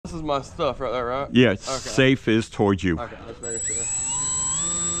This is my stuff right there, right? Yeah, okay. Safe is towards you. Okay, let's make sure.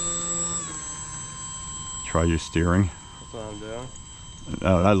 Try your steering. That's what I'm doing.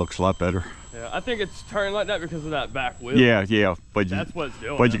 Oh, that looks a lot better. Yeah, I think it's turning like that because of that back wheel. Yeah, but that's what it's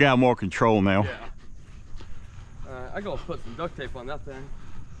doing. But you got more control now. Yeah. I gotta put some duct tape on that thing.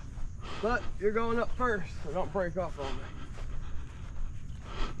 But you're going up first, so don't break off on me.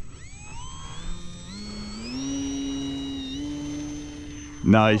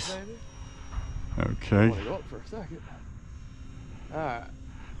 Nice. I Okay. want to go up for a second. Alright.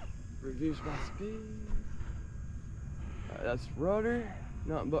 Reduce my speed. Alright, that's rudder.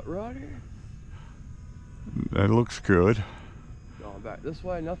 Nothing but rudder. That looks good. Going back this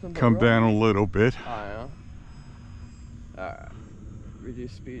way, nothing but Come rudder. down a little bit. I am. Alright.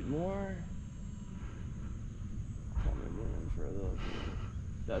 Reduce speed more. Coming in for a little bit.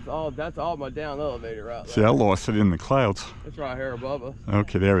 That's all my down elevator right there. See, I lost it in the clouds. It's right here above us.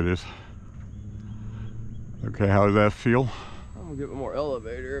 Okay, there it is. Okay, how does that feel? I'm gonna get more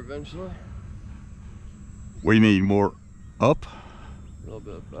elevator eventually. We need more up. A little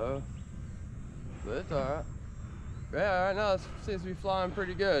bit of both. But it's alright. Yeah, right now it seems to be flying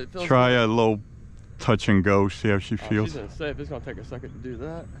pretty good. It feels Try good. a little touch and go, see how she feels. She's in safe. It's gonna take a second to do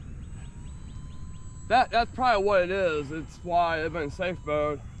that. That's probably what it is. It's why I've been in safe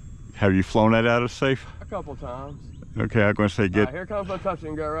mode. Have you flown that out of safe? A couple times. Okay, I'm gonna say Right, here comes the touch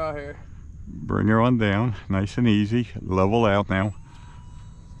and go right here. Bring her on down, nice and easy. Level out now.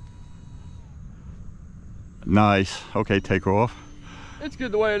 Nice. Okay, take her off. It's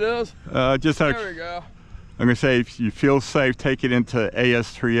good the way it is. Just There we go. I'm gonna say if you feel safe, take it into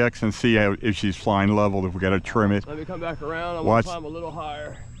AS3X and see if she's flying level. If we gotta trim it. Let me come back around. I'm Watch. gonna climb a little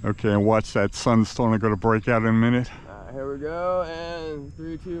higher. Okay, and watch that sunstorm going to break out in a minute. All right, here we go. And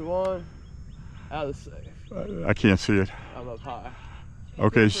 3, 2, 1. Out of safe. I can't see it. I'm up high.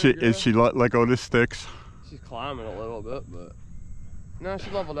 Okay, is she let go of the sticks? She's climbing a little bit, but no,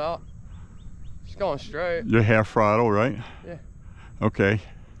 she leveled out. She's going straight. You're half throttle, right? Yeah. Okay.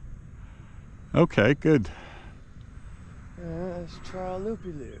 Okay, good. Let's try a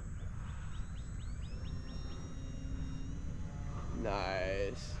loopy-loop.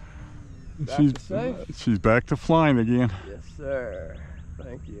 Nice. Back to safe? She's back to flying again. Yes, sir.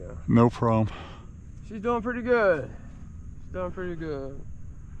 Thank you. No problem. She's doing pretty good. She's doing pretty good.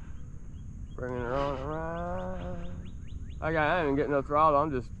 Bringing her on around. I ain't getting no throttle.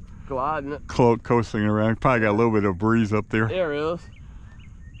 I'm just gliding it. Coasting around. Probably got a little bit of breeze up there. There it is.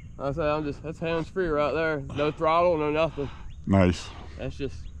 I say that's hands free right there. No throttle, no nothing. Nice. That's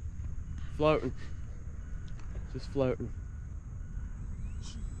just floating. Just floating.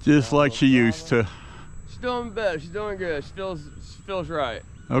 Just like she used to. She's doing better. She's doing good. She feels right.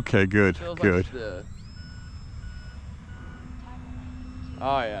 Okay, good. Feels Good. like she did.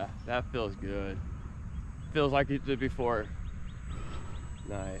 Oh yeah, that feels good. Feels like it did before.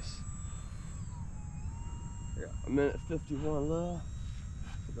 Nice. Yeah, 1:51 left.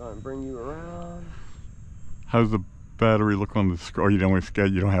 Go ahead and bring you around. How's the battery look on the screen? Oh, you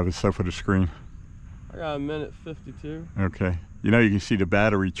don't have it set for the screen. I got 1:52. Okay. You know you can see the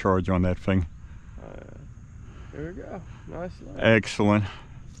battery charge on that thing. Here we go. Nice. Excellent.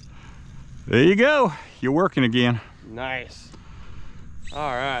 There you go. You're working again. Nice. All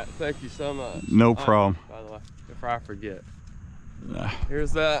right. Thank you so much. No problem. By the way, before I forget,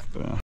 here's that.